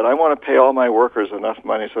Ford said, I want to pay all my workers enough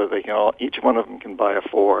money so that each one of them can buy a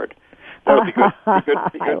Ford. That'll be good,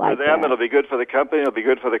 be good like for them. That. It'll be good for the company. It'll be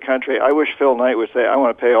good for the country. I wish Phil Knight would say, I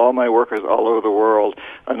want to pay all my workers all over the world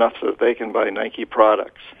enough so that they can buy Nike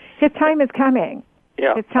products. His time is coming.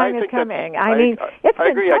 Yeah, his time is coming. I mean, it's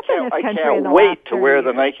been tough in this country. I can't wait to wear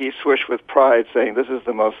the Nike swoosh with pride, saying this is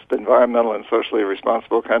the most environmental and socially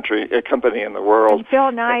responsible company in the world. And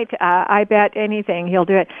Phil Knight, I bet anything he'll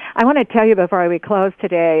do it. I want to tell you before we close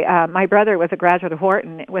today. My brother was a graduate of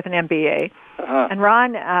Wharton with an MBA, and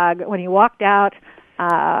Ron, when he walked out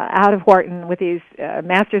of Wharton with his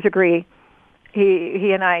master's degree,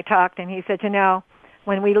 he and I talked, and he said,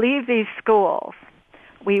 when we leave these schools,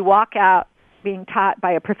 we walk out being taught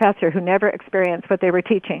by a professor who never experienced what they were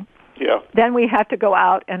teaching. Yeah. Then we have to go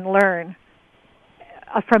out and learn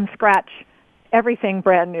from scratch everything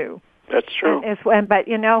brand new. That's true. But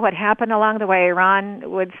what happened along the way,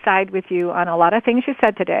 Ron would side with you on a lot of things you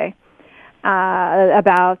said today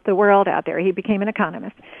about the world out there. He became an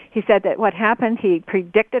economist. He said that what happened, he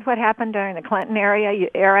predicted what happened during the Clinton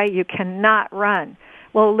era. You cannot run.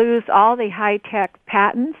 We'll lose all the high-tech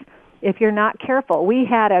patents if you're not careful. We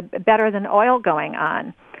had a better than oil going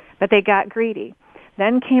on, but they got greedy.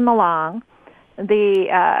 Then came along the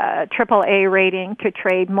AAA rating to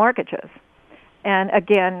trade mortgages. And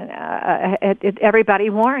again, everybody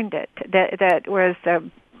warned it, that was the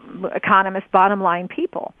economists, bottom line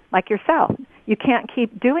people like yourself. You can't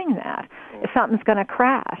keep doing that. Something's going to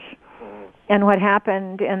crash. And what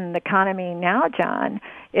happened in the economy now, John,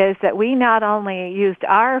 is that we not only used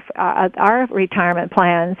our retirement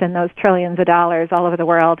plans and those trillions of dollars all over the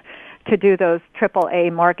world to do those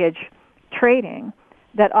AAA mortgage trading,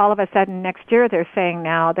 that all of a sudden next year they're saying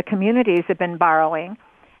now the communities have been borrowing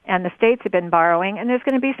and the states have been borrowing, and there's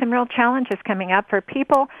going to be some real challenges coming up for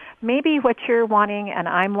people. Maybe what you're wanting and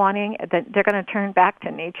I'm wanting, that they're going to turn back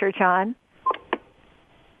to nature, John.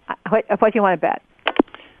 What do you want to bet?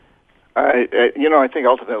 I think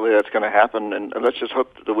ultimately that's going to happen, and let's just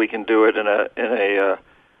hope that we can do it in a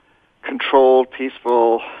controlled,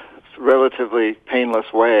 peaceful, relatively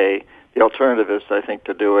painless way. The alternative is, I think,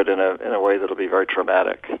 to do it in a way that'll be very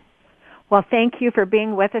traumatic. Well, thank you for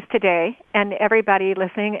being with us today, and everybody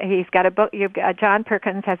listening. He's got a book. John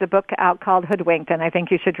Perkins has a book out called Hoodwinked, and I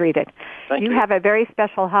think you should read it. Thank you. You have a very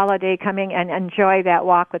special holiday coming, and enjoy that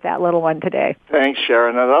walk with that little one today. Thanks,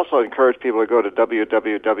 Sharon. I'd also encourage people to go to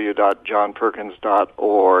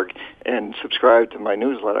www.johnperkins.org and subscribe to my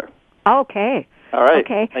newsletter. Okay. All right.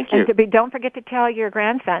 Okay. Thank you. And don't forget to tell your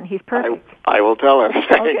grandson he's perfect. I will tell him.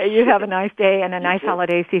 Okay. You have a nice day and a nice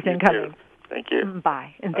holiday season coming. Thank you.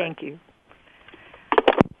 Bye, and thank you.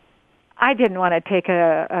 I didn't want to take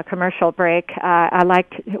a commercial break. I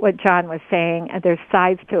liked what John was saying. There's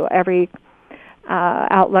sides to every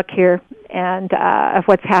outlook here, and of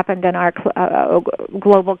what's happened in our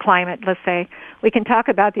global climate, let's say. We can talk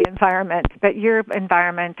about the environment, but your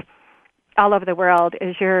environment all over the world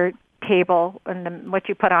is your table and what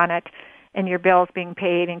you put on it. and your bills being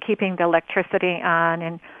paid and keeping the electricity on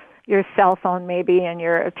and your cell phone maybe and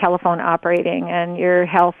your telephone operating, and your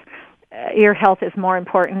health is more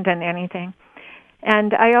important than anything.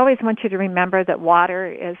 And I always want you to remember that water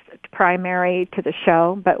is primary to the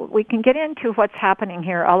show, but we can get into what's happening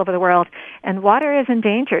here all over the world. And water is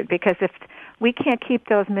endangered because if we can't keep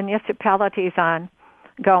those municipalities on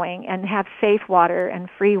going and have safe water and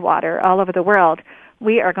free water all over the world,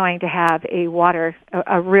 we are going to have a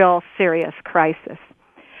real serious crisis.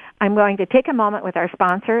 I'm going to take a moment with our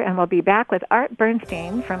sponsor, and we'll be back with Art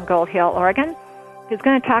Bernstein from Gold Hill, Oregon, who's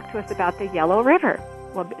going to talk to us about the Yellow River.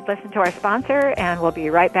 We'll listen to our sponsor, and we'll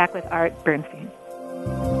be right back with Art Bernstein.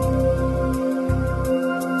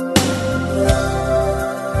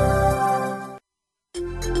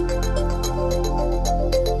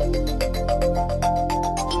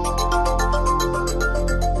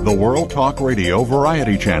 The World Talk Radio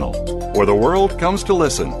Variety Channel, where the world comes to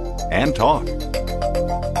listen and talk.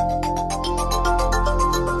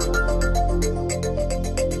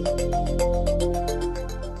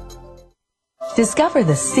 Discover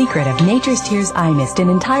the secret of Nature's Tears Eye Mist, an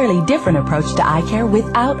entirely different approach to eye care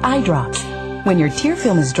without eye drops. When your tear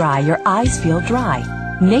film is dry, your eyes feel dry.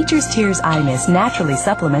 Nature's Tears Eye Mist naturally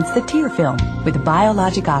supplements the tear film with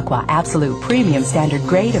Biologic Aqua Absolute Premium Standard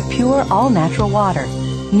Grade of pure, all-natural water.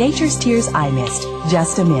 Nature's Tears Eye Mist,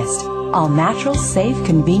 just a mist. All natural, safe,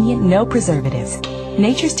 convenient, no preservatives.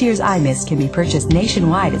 Nature's Tears Eye Mist can be purchased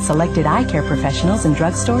nationwide at selected eye care professionals and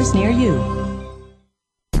drugstores near you.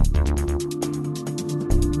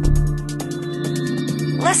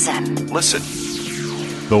 Listen.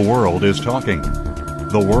 The world is talking.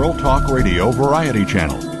 The World Talk Radio Variety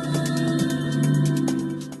Channel.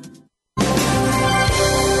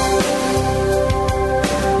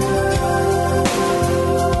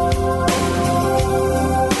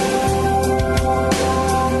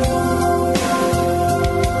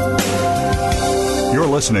 You're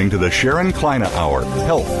listening to the Sharon Kleina Hour,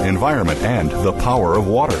 Health, Environment, and the Power of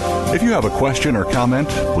Water. If you have a question or comment,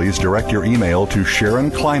 please direct your email to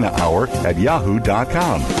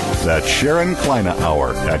SharonKleinaHour@yahoo.com. That's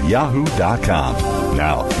SharonKleinaHour@yahoo.com.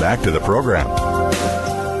 Now, back to the program.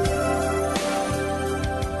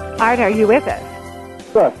 Art, are you with us?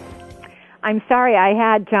 Yes. I'm sorry I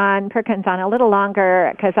had John Perkins on a little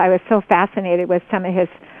longer because I was so fascinated with some of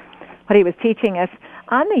what he was teaching us.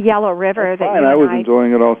 On the Yellow River I was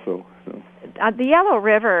enjoying it also. So. The Yellow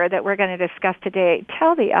River that we're going to discuss today,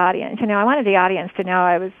 tell the audience, I wanted the audience to know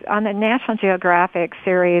I was on the National Geographic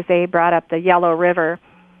series, they brought up the Yellow River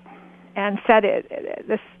and said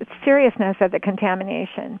the seriousness of the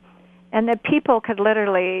contamination. And that people could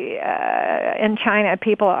literally, in China,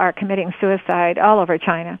 people are committing suicide all over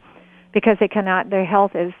China because their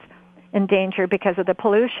health is in danger because of the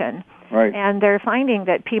pollution. Right. And they're finding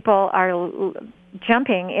that people are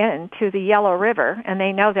jumping into the Yellow River, and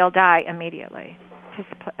they know they'll die immediately to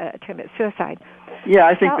commit suicide. Yeah,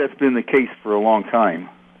 I think that's been the case for a long time.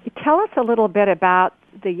 Tell us a little bit about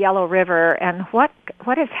the Yellow River and what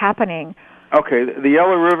is happening. Okay, the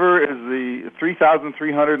Yellow River is the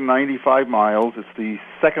 3,395 miles. It's the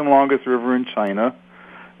second longest river in China.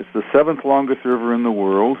 It's the seventh longest river in the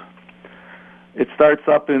world. It starts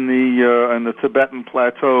up in the Tibetan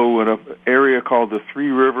Plateau in an area called the Three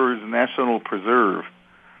Rivers National Preserve,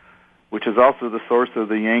 which is also the source of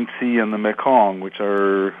the Yangtze and the Mekong, which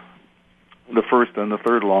are the first and the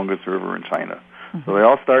third longest river in China. Mm-hmm. So they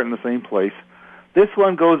all start in the same place. This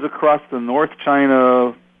one goes across the North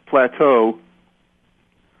China Plateau,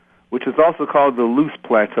 which is also called the Loess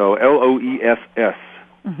Plateau, Loess.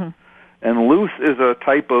 Mm-hmm. And loess is a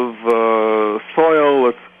type of soil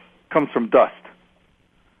that comes from dust.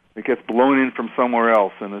 It gets blown in from somewhere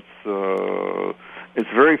else, and it's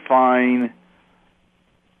very fine.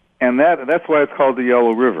 And that's why it's called the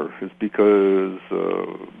Yellow River, is because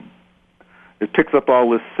it picks up all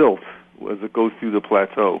this silt as it goes through the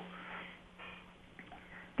plateau.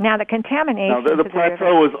 Now, the contamination... Now, the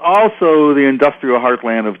plateau is also the industrial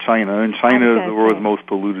heartland of China, and China is the world's most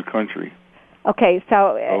polluted country. Okay,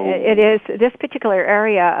 so it is this particular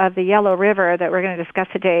area of the Yellow River that we're going to discuss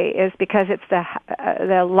today is because it's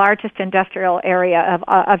the largest industrial area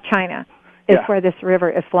of China. Is where this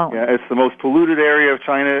river is flowing. Yeah, it's the most polluted area of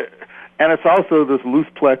China, and it's also this Loess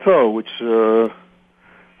Plateau, which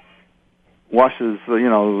washes,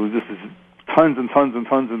 this is tons and tons and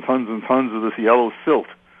tons and tons and tons of this yellow silt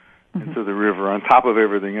into the river on top of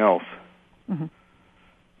everything else. Mm-hmm.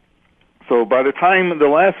 So by the time the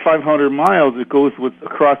last 500 miles, it goes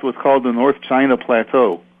across what's called the North China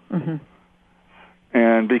Plateau. Mm-hmm.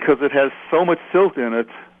 And because it has so much silt in it,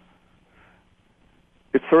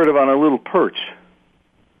 it's sort of on a little perch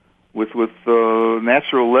with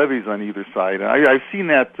natural levees on either side. I've seen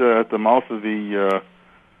that at the mouth of the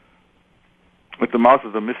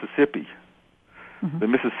Mississippi. Mm-hmm. The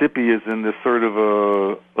Mississippi is in this sort of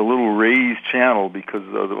a little raised channel because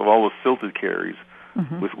of all the silt it carries,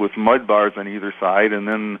 mm-hmm. with mud bars on either side, and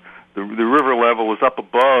then the river level is up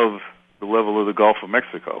above the level of the Gulf of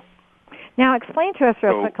Mexico. Now, explain to us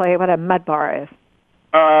real quickly what a mud bar is.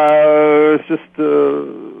 It's just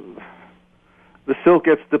the silt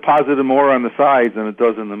gets deposited more on the sides than it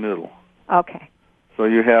does in the middle. Okay. So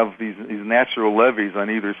you have these natural levees on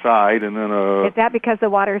either side, and then is that because the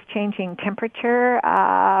water is changing temperature?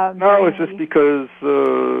 No, it's just because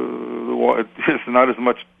it's not as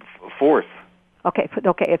much force. Okay,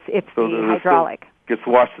 it's so the hydraulic. Gets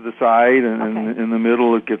washed to the side, and in the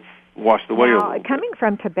middle it gets washed away a little bit. Coming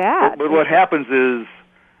from Tibet. But what happens is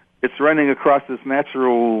it's running across this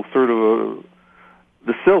natural sort of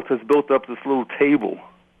the silt has built up this little table,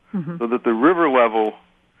 mm-hmm. so that the river level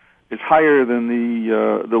is higher than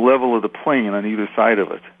the level of the plain on either side of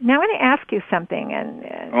it. Now I want to ask you something,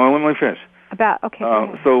 let me finish. Okay.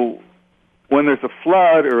 So when there's a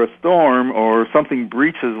flood or a storm or something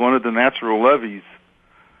breaches one of the natural levees,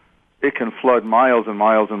 it can flood miles and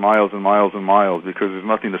miles and miles and miles and miles because there's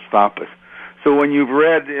nothing to stop it. So when you've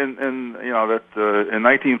read in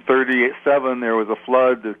 1937 there was a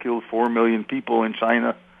flood that killed 4 million people in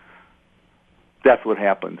China, that's what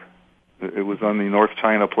happened. It was on the North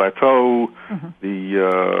China Plateau.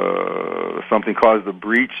 Mm-hmm. Something caused a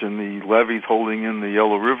breach in the levees holding in the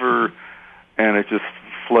Yellow River, and it just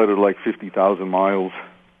flooded like 50,000 miles.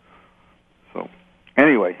 So,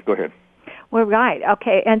 anyway, go ahead. Well, right,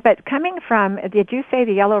 okay. But coming from, did you say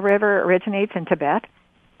the Yellow River originates in Tibet?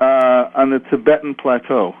 On the Tibetan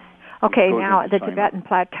Plateau. Okay, now the China. Tibetan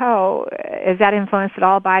Plateau, is that influenced at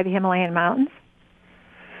all by the Himalayan mountains?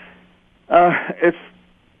 It's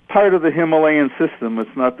part of the Himalayan system.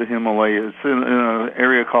 It's not the Himalaya. It's in an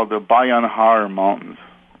area called the Bayanhar Mountains.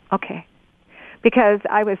 Okay. Because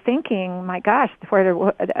I was thinking, my gosh, where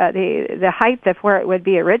the height of where it would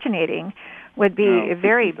be originating would be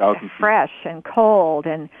very fresh and cold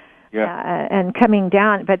and coming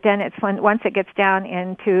down. But then it's once it gets down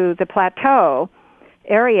into the plateau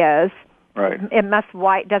areas, right?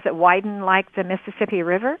 Does it widen like the Mississippi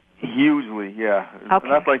River? Hugely, yeah. Okay.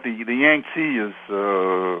 Not like the Yangtze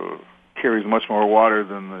carries much more water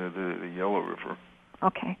than the Yellow River.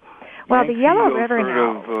 Okay. Well, the Yellow River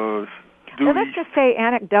now. Well, let's just say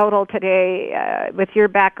anecdotal today with your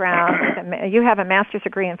background. You have a master's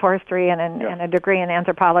degree in forestry and a degree in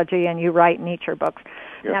anthropology, and you write nature books,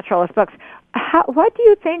 naturalist books. What do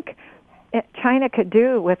you think China could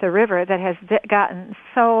do with a river that has gotten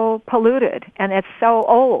so polluted and it's so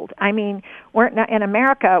old? I mean, in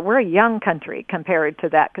America, we're a young country compared to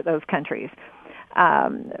those countries.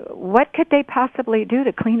 What could they possibly do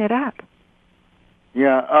to clean it up?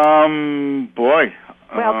 Yeah, boy.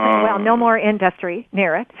 Well, no more industry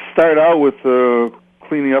near it. Start out with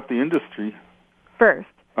cleaning up the industry first.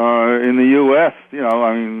 In the U.S.,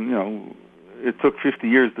 it took 50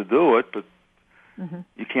 years to do it, but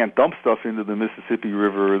you can't dump stuff into the Mississippi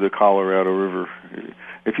River or the Colorado River.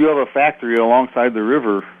 If you have a factory alongside the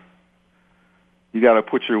river, you got to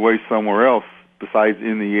put your waste somewhere else besides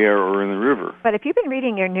in the air or in the river. But if you've been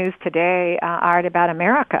reading your news today, Art, about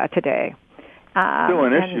America today. Still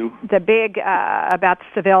an issue. The big about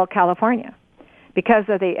Seville, California, because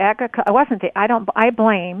of the agriculture. I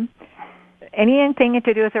blame anything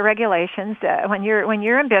to do with the regulations. When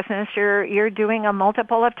you're in business, you're doing a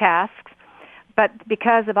multiple of tasks, but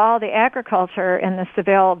because of all the agriculture in the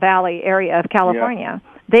Seville Valley area of California,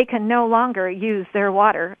 they can no longer use their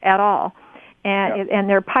water at all, and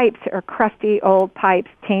their pipes are crusty old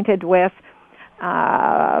pipes tainted with.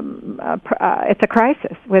 It's a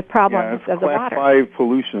crisis with problems of the water. Class 5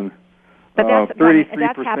 pollution. But that's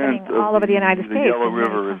 33% happening all over the United States. The Yellow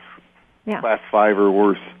River is Class 5 or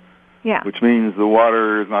worse. Yeah. Which means the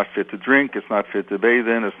water is not fit to drink. It's not fit to bathe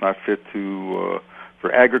in. It's not fit for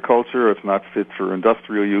agriculture. It's not fit for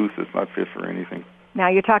industrial use. It's not fit for anything. Now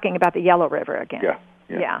you're talking about the Yellow River again.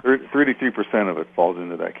 Yeah. 33% of it falls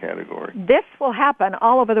into that category. This will happen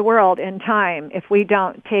all over the world in time if we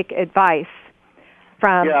don't take advice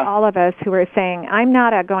from all of us who are saying, I'm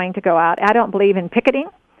not going to go out. I don't believe in picketing.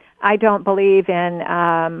 I don't believe in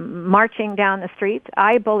marching down the streets.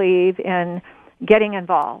 I believe in getting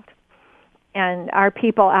involved. And our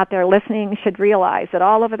people out there listening should realize that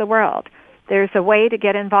all over the world, there's a way to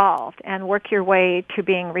get involved and work your way to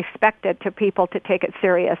being respected, to people to take it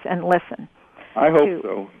serious and listen. I hope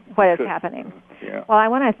so. What is happening. Yeah. Well, I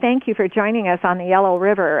want to thank you for joining us on the Yellow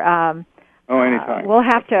River. Oh, anytime.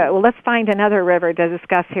 Let's find another river to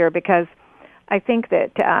discuss here, because I think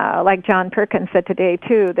that, like John Perkins said today,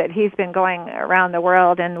 too, that he's been going around the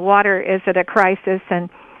world, and water is at a crisis, and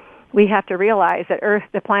we have to realize that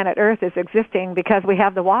the planet Earth is existing because we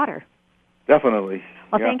have the water. Definitely.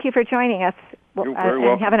 Well, Thank you for joining us. You're very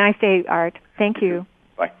welcome. And have a nice day, Art. Thank you.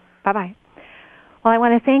 Bye. Bye-bye. Well, I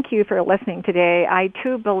want to thank you for listening today. I,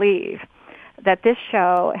 too, believe that this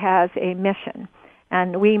show has a mission,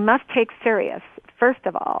 and we must take serious, first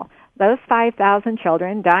of all, those 5,000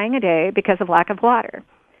 children dying a day because of lack of water.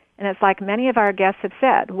 And it's like many of our guests have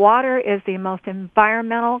said, water is the most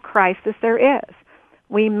environmental crisis there is.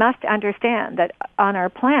 We must understand that on our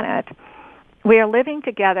planet, we are living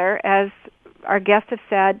together, as our guests have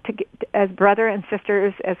said, as brother and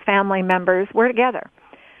sisters, as family members. We're together.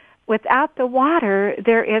 Without the water,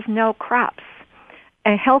 there is no crops,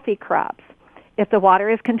 and healthy crops, if the water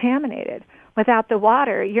is contaminated. Without the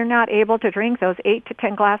water, you're not able to drink those 8 to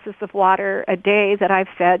 10 glasses of water a day that I've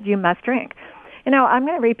said you must drink. You know, I'm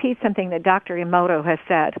going to repeat something that Dr. Emoto has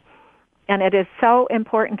said, and it is so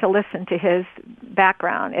important to listen to his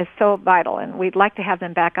background. It's so vital, and we'd like to have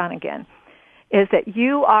them back on again, is that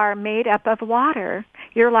you are made up of water.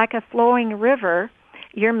 You're like a flowing river.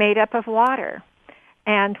 You're made up of water.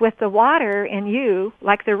 And with the water in you,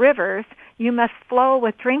 like the rivers, you must flow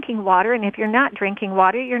with drinking water, and if you're not drinking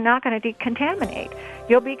water, you're not going to decontaminate.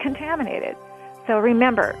 You'll be contaminated. So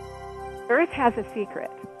remember, Earth has a secret.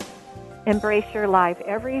 Embrace your life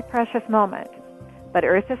every precious moment. But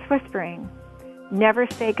Earth is whispering, never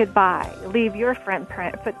say goodbye. Leave your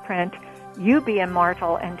footprint. You be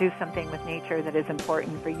immortal and do something with nature that is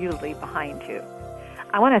important for you to leave behind too.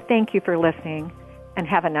 I want to thank you for listening, and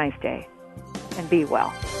have a nice day. And be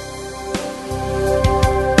well.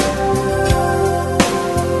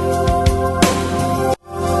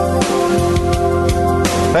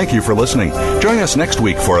 Thank you for listening. Join us next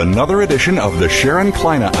week for another edition of the Sharon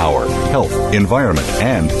Kleine Hour, Health, Environment,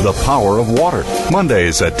 and the Power of Water.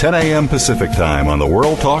 Mondays at 10 a.m. Pacific Time on the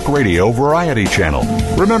World Talk Radio Variety Channel.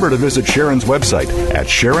 Remember to visit Sharon's website at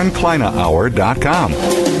SharonKleineHour.com.